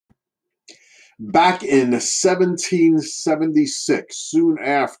Back in 1776, soon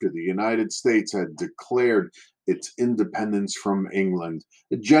after the United States had declared its independence from England,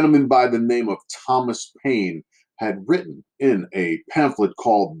 a gentleman by the name of Thomas Paine had written in a pamphlet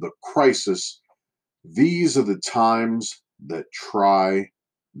called The Crisis, "These are the times that try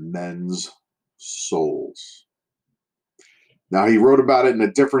men's souls." Now, he wrote about it in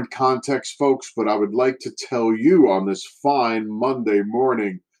a different context, folks, but I would like to tell you on this fine Monday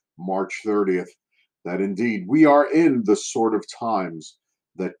morning, March 30th, that indeed we are in the sort of times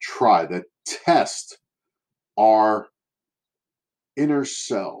that test our inner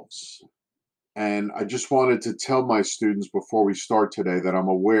selves. And I just wanted to tell my students before we start today that I'm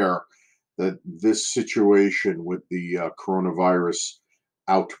aware that this situation with the coronavirus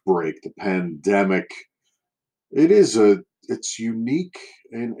outbreak, the pandemic, it's unique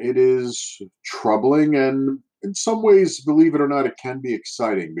and it is troubling, and in some ways, believe it or not, it can be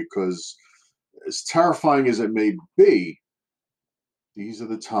exciting because as terrifying as it may be, these are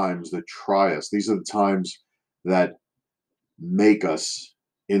the times that try us. These are the times that make us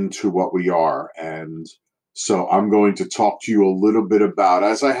into what we are. And so I'm going to talk to you a little bit about,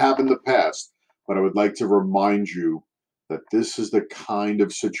 as I have in the past, but I would like to remind you that this is the kind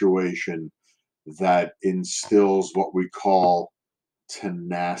of situation that instills what we call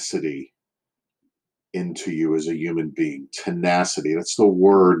tenacity into you as a human being. Tenacity, that's the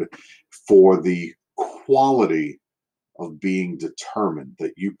word for the quality of being determined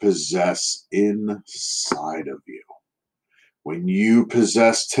that you possess inside of you. When you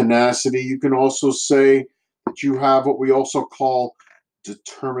possess tenacity, you can also say that you have what we also call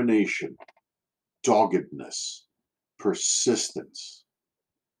determination, doggedness, persistence.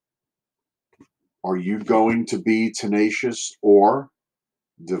 Are you going to be tenacious or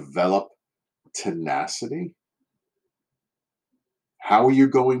develop tenacity? How are you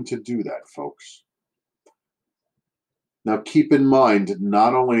going to do that, folks? Now, keep in mind,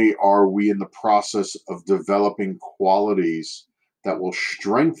 not only are we in the process of developing qualities that will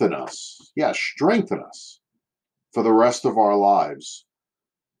strengthen us, strengthen us for the rest of our lives,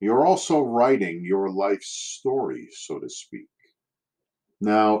 you're also writing your life story, so to speak.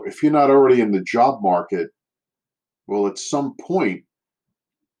 Now, if you're not already in the job market, well, at some point,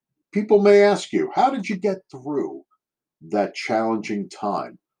 people may ask you, how did you get through that challenging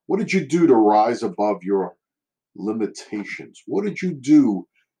time? What did you do to rise above your limitations? What did you do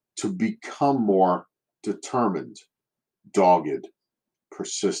to become more determined, dogged,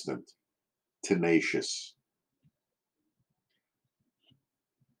 persistent, tenacious?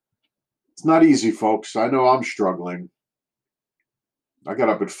 It's not easy, folks. I know I'm struggling. I got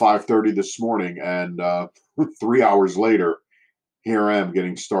up at 5:30 this morning, and 3 hours later, here I am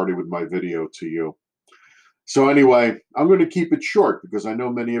getting started with my video to you. So anyway, I'm going to keep it short because I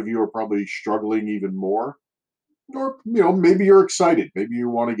know many of you are probably struggling even more. Or, maybe you're excited. Maybe you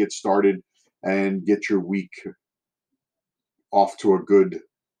want to get started and get your week off to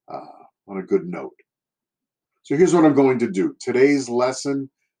on a good note. So here's what I'm going to do. Today's lesson,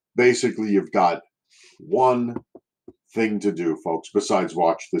 basically, you've got one thing to do, folks, besides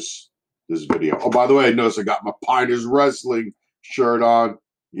watch this video. Oh, by the way, notice I got my Piners Wrestling shirt on.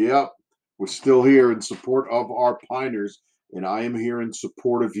 Yep, we're still here in support of our Piners, and I am here in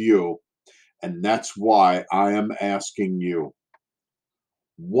support of you. And that's why I am asking you,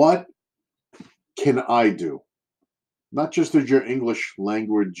 what can I do? Not just as your English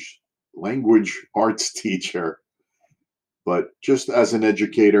language arts teacher, but just as an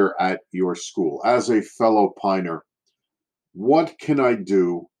educator at your school, as a fellow Piner. What can I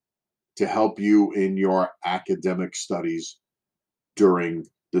do to help you in your academic studies during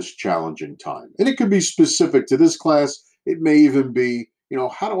this challenging time? And it could be specific to this class. It may even be,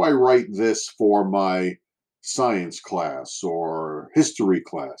 how do I write this for my science class or history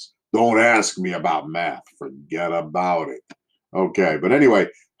class? Don't ask me about math. Forget about it. Okay, but anyway,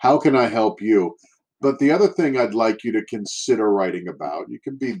 how can I help you? But the other thing I'd like you to consider writing about, you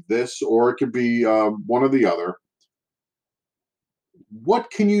can be this or it could be one or the other.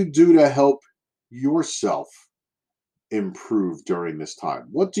 What can you do to help yourself improve during this time?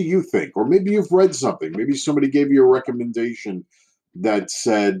 What do you think? Or maybe you've read something. Maybe somebody gave you a recommendation that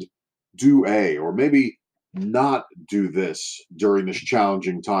said, do A, or maybe not do this during this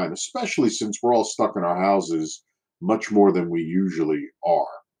challenging time, especially since we're all stuck in our houses much more than we usually are.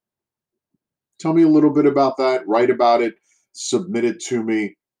 Tell me a little bit about that. Write about it. Submit it to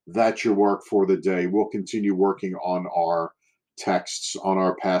me. That's your work for the day. We'll continue working on our texts, on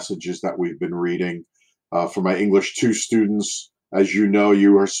our passages that we've been reading. For my English 2 students, as you know,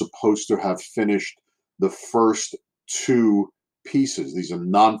 you are supposed to have finished the first 2 pieces. These are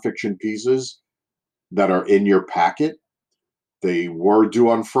nonfiction pieces that are in your packet. They were due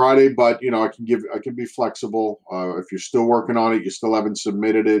on Friday, but I can be flexible. If you're still working on it, you still haven't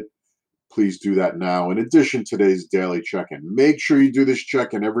submitted it, please do that now. In addition to today's daily check-in, make sure you do this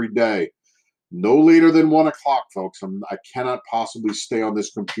check-in every day, no later than 1 o'clock, folks. I cannot possibly stay on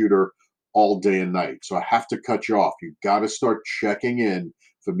this computer all day and night, so I have to cut you off. You got to start checking in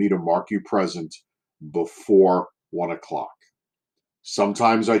for me to mark you present before 1 o'clock.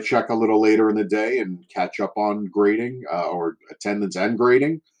 Sometimes I check a little later in the day and catch up on grading or attendance and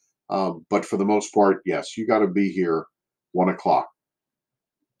grading. But for the most part, yes, you got to be here 1 o'clock.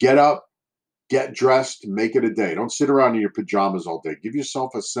 Get up, get dressed, make it a day. Don't sit around in your pajamas all day. Give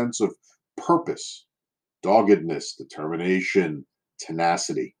yourself a sense of purpose, doggedness, determination,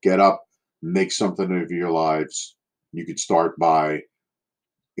 tenacity. Get up, make something of your lives. You could start by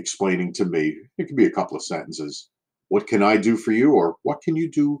explaining to me, it could be a couple of sentences, what can I do for you, or what can you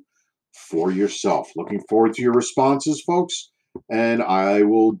do for yourself? Looking forward to your responses, folks, and I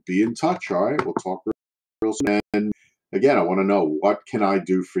will be in touch. All right, we'll talk real soon. And again, I want to know, what can I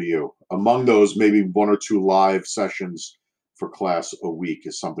do for you? Among those, maybe 1 or 2 live sessions for class a week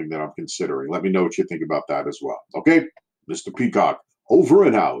is something that I'm considering. Let me know what you think about that as well. Okay, Mr. Peacock, over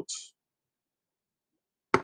and out.